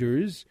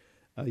Abiders.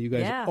 You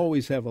guys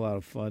always have a lot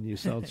of fun. You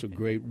sound so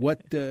great.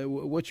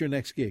 What's your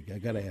next gig? I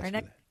got to ask you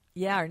that.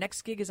 Yeah, our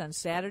next gig is on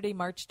Saturday,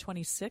 March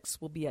 26th.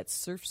 We'll be at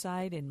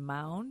Surfside in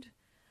Mound.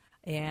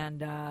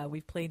 And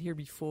we've played here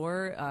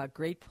before.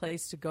 Great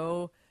place to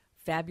go.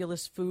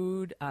 Fabulous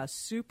food,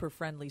 super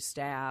friendly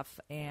staff,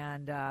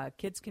 and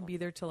kids can be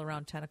there till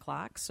around 10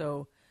 o'clock.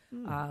 So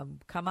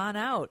come on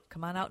out.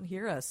 Come on out and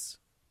hear us.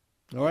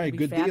 All right,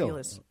 good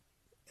fabulous. Deal.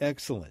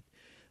 Excellent.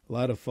 A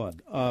lot of fun.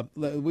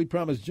 We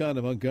promised John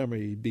of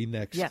Montgomery would be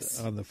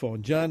next on the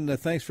phone. John,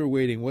 thanks for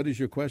waiting. What is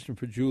your question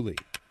for Julie?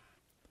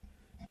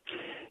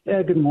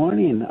 Yeah, good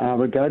morning.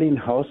 Regarding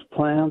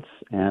houseplants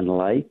and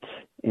light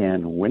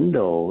and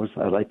windows,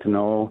 I'd like to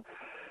know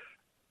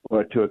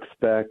what to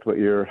expect, what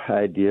your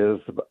ideas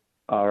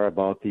are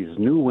about these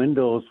new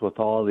windows with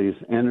all these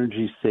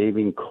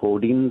energy-saving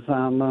coatings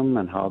on them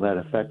and how that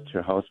affects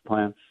your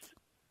houseplants.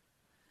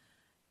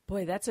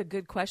 Boy, that's a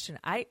good question.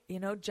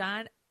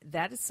 John,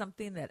 that is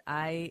something that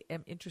I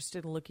am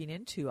interested in looking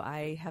into.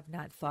 I have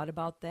not thought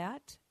about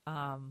that.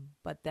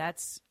 But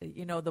that's,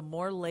 the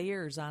more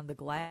layers on the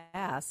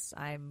glass,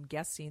 I'm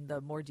guessing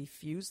the more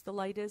diffused the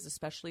light is,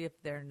 especially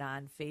if they're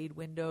non-fade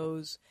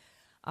windows,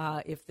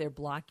 if they're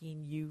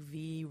blocking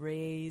UV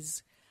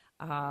rays.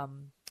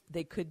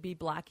 They could be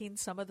blocking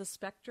some of the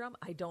spectrum.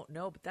 I don't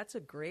know, but that's a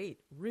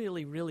great,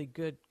 really, really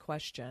good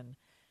question.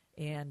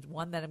 And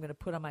one that I'm going to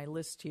put on my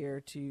list here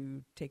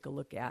to take a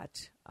look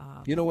at.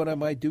 You know what I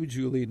might do,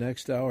 Julie?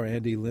 Next hour,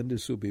 Andy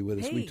Lindis will be with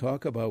us. Hey. We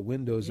talk about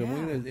windows,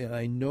 and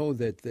I know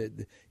that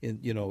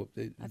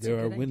there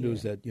are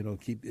windows that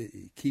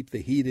keep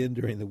the heat in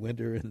during the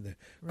winter and the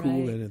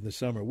cool in the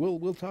summer.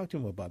 We'll talk to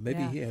him about.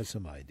 Maybe he has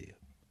some idea.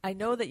 I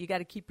know that you got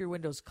to keep your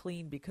windows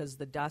clean because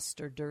the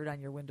dust or dirt on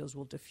your windows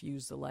will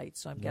diffuse the light.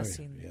 So I'm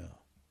guessing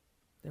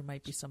there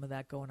might be some of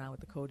that going on with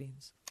the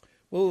coatings.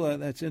 Well,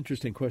 that's an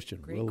interesting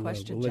question. Great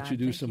question, we'll let John. you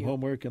do Thank some you.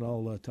 homework, and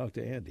I'll talk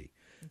to Andy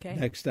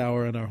next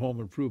hour on our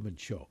home improvement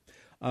show.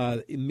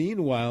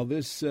 Meanwhile,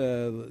 this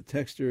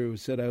texter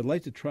said, I would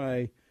like to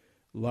try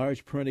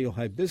large perennial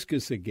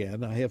hibiscus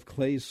again. I have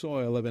clay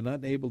soil. I've been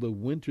not able to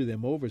winter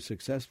them over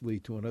successfully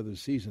to another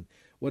season.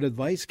 What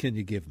advice can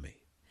you give me?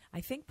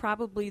 I think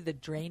probably the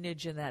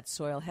drainage in that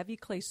soil. Heavy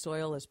clay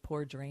soil is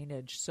poor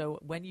drainage. So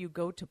when you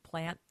go to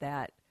plant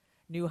that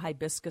new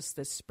hibiscus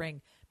this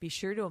spring, be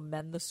sure to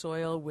amend the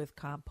soil with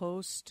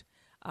compost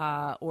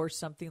or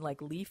something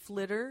like leaf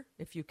litter.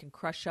 If you can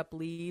crush up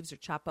leaves or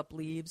chop up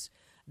leaves,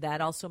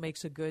 that also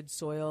makes a good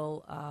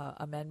soil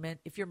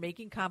amendment. If you're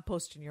making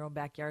compost in your own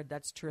backyard,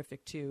 that's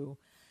terrific too.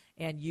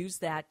 And use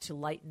that to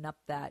lighten up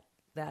that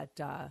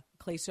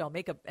clay soil.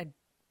 And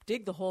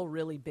dig the hole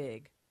really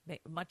big,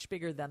 much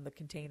bigger than the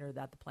container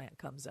that the plant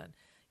comes in,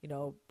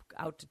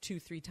 out to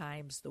 2-3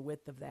 times the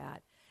width of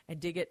that. And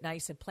dig it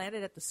nice and plant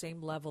it at the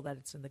same level that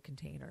it's in the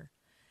container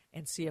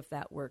and see if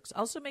that works.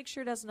 Also make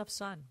sure it has enough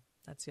sun.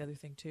 That's the other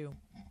thing too.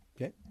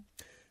 Okay.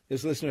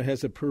 This listener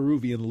has a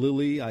Peruvian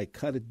lily. I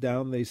cut it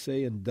down, they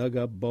say, and dug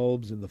up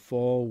bulbs in the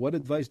fall. What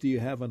advice do you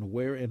have on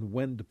where and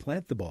when to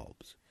plant the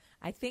bulbs?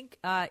 I think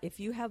if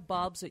you have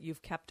bulbs that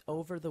you've kept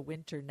over the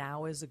winter,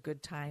 now is a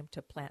good time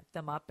to plant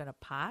them up in a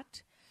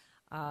pot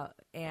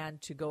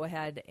and to go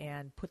ahead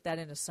and put that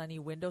in a sunny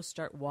window,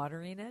 start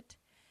watering it.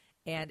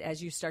 And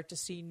as you start to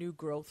see new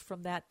growth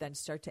from that, then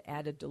start to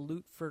add a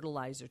dilute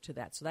fertilizer to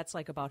that. So that's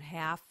like about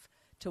 1/2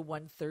 to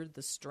 1/3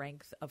 the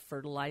strength of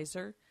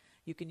fertilizer.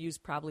 You can use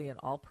probably an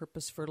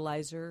all-purpose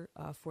fertilizer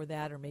for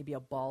that, or maybe a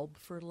bulb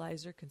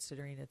fertilizer,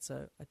 considering it's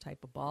a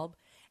type of bulb.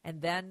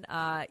 And then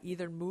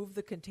either move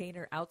the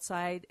container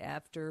outside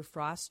after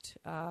frost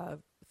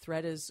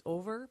threat is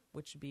over,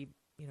 which would be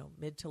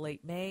mid to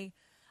late May,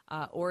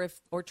 or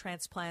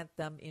transplant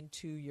them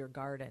into your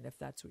garden if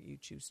that's what you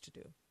choose to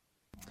do.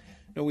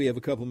 No, we have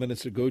a couple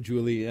minutes to go,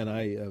 Julie, and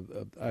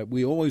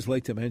we always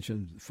like to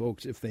mention,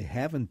 folks, if they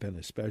haven't been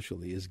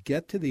especially, is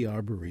get to the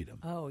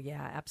Arboretum. Oh,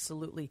 yeah,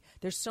 absolutely.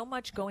 There's so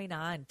much going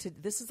on.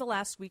 This is the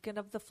last weekend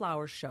of the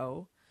flower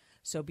show,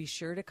 so be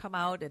sure to come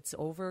out. It's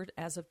over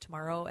as of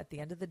tomorrow at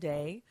the end of the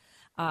day.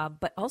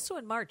 But also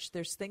in March,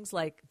 there's things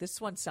like, this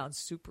one sounds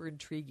super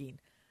intriguing,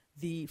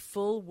 the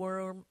full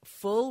worm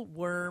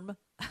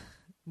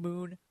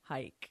moon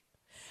hike.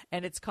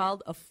 And it's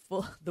called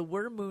the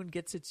worm moon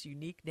gets its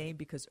unique name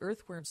because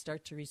earthworms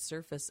start to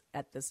resurface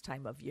at this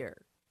time of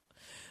year.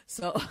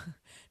 So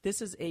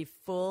this is a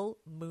full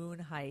moon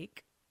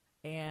hike.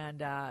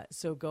 And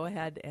so go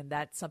ahead, and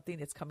that's something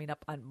that's coming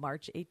up on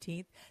March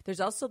 18th. There's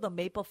also the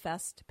Maple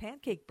Fest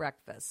Pancake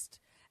Breakfast,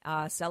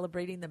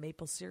 celebrating the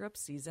maple syrup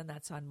season.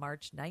 That's on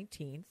March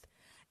 19th.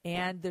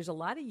 And there's a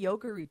lot of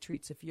yoga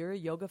retreats. If you're a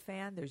yoga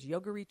fan, there's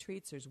yoga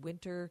retreats. There's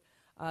winter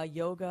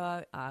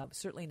yoga,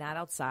 certainly not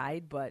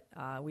outside, but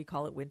we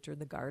call it winter in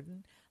the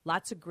garden.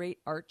 Lots of great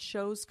art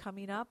shows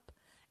coming up.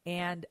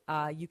 And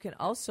you can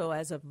also,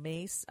 as of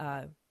May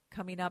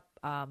coming up,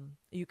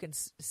 you can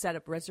set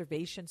up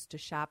reservations to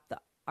shop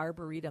the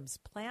Arboretum's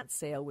plant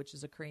sale, which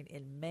is occurring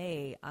in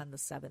May on the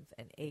 7th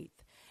and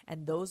 8th.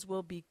 And those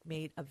will be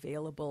made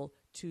available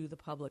to the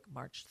public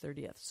March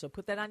 30th. So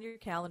put that on your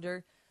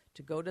calendar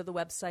to go to the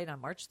website on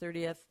March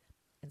 30th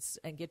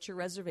and get your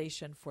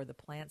reservation for the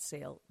plant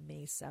sale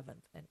May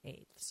 7th and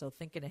 8th. So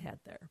thinking ahead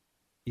there.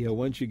 Yeah,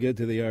 once you get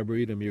to the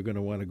Arboretum, you're going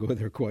to want to go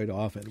there quite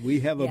often. We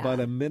have about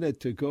a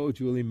minute to go,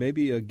 Julie.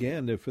 Maybe,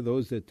 again, for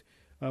those that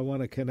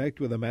want to connect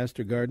with a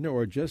master gardener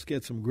or just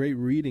get some great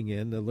reading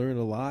in to learn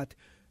a lot,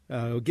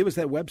 give us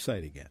that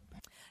website again.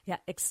 Yeah,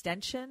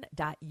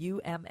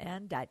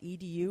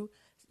 extension.umn.edu.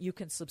 You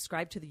can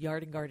subscribe to the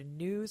Yard and Garden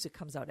News. It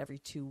comes out every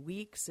 2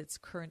 weeks. It's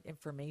current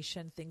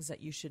information, things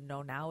that you should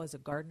know now as a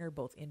gardener,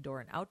 both indoor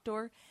and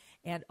outdoor.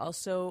 And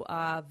also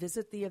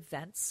visit the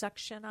events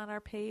section on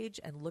our page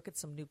and look at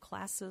some new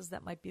classes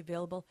that might be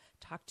available.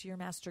 Talk to your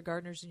master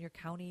gardeners in your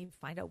county.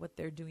 Find out what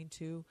they're doing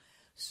too.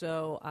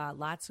 So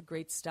lots of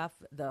great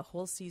stuff. The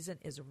whole season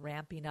is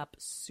ramping up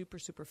super,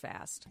 super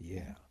fast.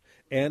 Yeah.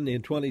 And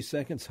in 20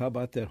 seconds, how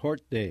about that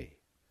Hort Day?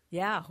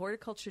 Yeah,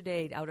 Horticulture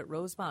Day out at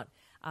Rosemount.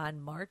 On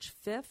March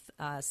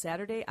 5th,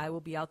 Saturday, I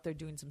will be out there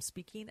doing some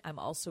speaking. I'm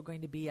also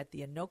going to be at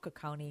the Anoka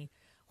County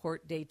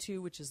Hort Day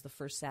 2, which is the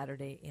first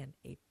Saturday in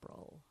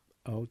April.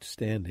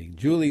 Outstanding.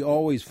 Julie,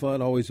 always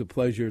fun, always a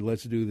pleasure.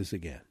 Let's do this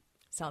again.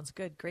 Sounds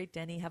good. Great,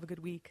 Denny. Have a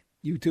good week.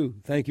 You too.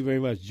 Thank you very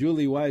much.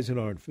 Julie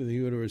Weisenhorn from the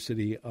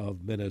University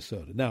of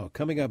Minnesota. Now,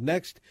 coming up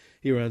next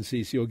here on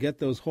CCO, get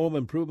those home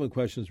improvement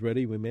questions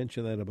ready. We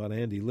mentioned that about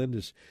Andy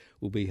Lindis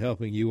will be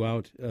helping you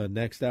out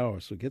next hour.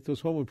 So get those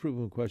home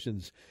improvement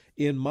questions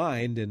in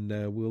mind,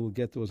 and we'll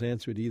get those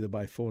answered either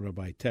by phone or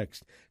by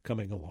text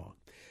coming along.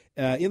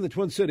 In the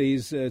Twin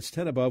Cities, it's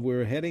 10 above.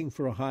 We're heading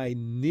for a high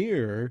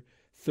near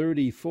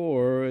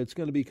 34. It's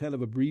going to be kind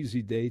of a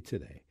breezy day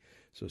today,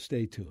 so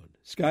stay tuned.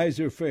 Skies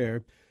are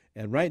fair.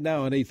 And right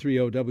now on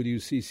 830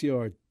 WCCO,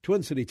 our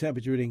Twin City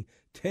temperature reading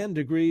 10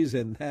 degrees,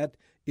 and that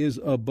is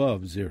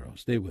above zero.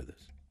 Stay with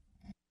us.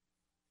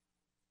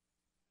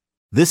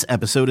 This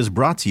episode is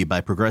brought to you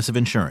by Progressive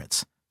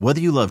Insurance. Whether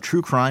you love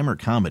true crime or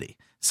comedy,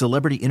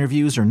 celebrity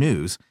interviews or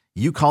news,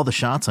 you call the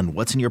shots on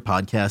what's in your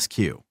podcast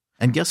queue.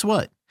 And guess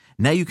what?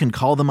 Now you can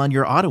call them on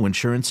your auto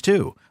insurance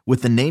too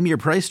with the Name Your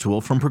Price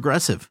tool from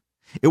Progressive.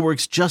 It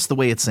works just the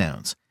way it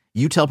sounds.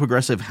 You tell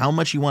Progressive how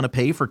much you want to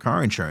pay for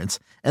car insurance,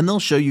 and they'll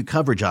show you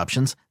coverage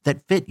options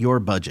that fit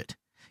your budget.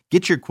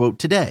 Get your quote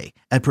today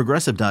at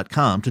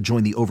Progressive.com to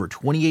join the over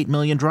 28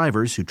 million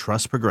drivers who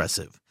trust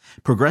Progressive.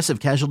 Progressive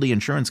Casualty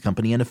Insurance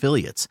Company and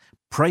Affiliates.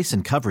 Price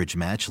and coverage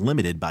match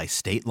limited by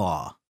state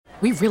law.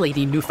 We really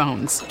need new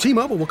phones.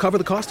 T-Mobile will cover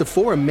the cost of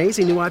 4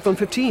 amazing new iPhone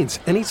 15s,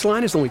 and each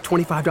line is only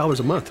 $25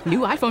 a month. New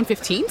iPhone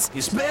 15s?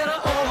 It's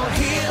better over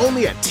here.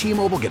 Only at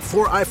T-Mobile, get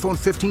 4 iPhone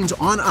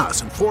 15s on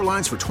us and 4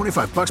 lines for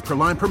 $25 per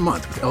line per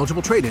month with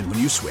eligible trade-in when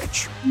you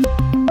switch.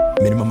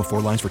 Minimum of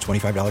 4 lines for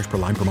 $25 per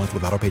line per month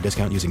with autopay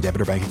discount using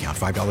debit or bank account.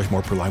 $5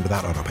 more per line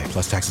without autopay,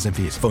 plus taxes and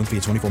fees. Phone fee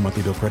at 24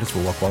 monthly bill credits for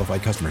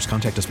well-qualified customers.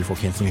 Contact us before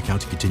canceling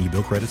account to continue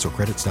bill credits or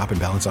credit stop and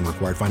balance on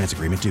required finance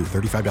agreement due.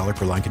 $35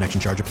 per line connection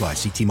charge applies.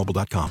 See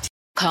T-Mobile.com.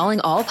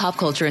 Calling all pop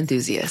culture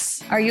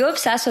enthusiasts. Are you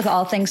obsessed with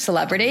all things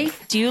celebrity?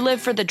 Do you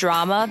live for the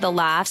drama, the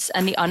laughs,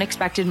 and the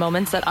unexpected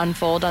moments that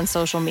unfold on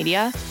social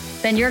media?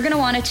 Then you're going to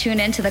want to tune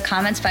in to the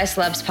Comments by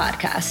Celebs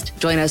podcast.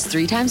 Join us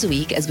 3 times a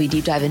week as we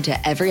deep dive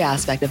into every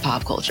aspect of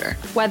pop culture.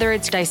 Whether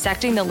it's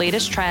dissecting the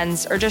latest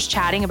trends or just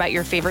chatting about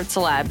your favorite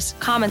celebs,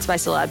 Comments by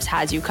Celebs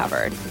has you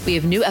covered. We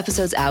have new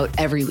episodes out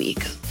every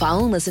week.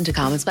 Follow and listen to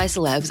Comments by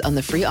Celebs on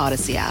the free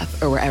Odyssey app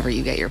or wherever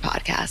you get your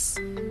podcasts.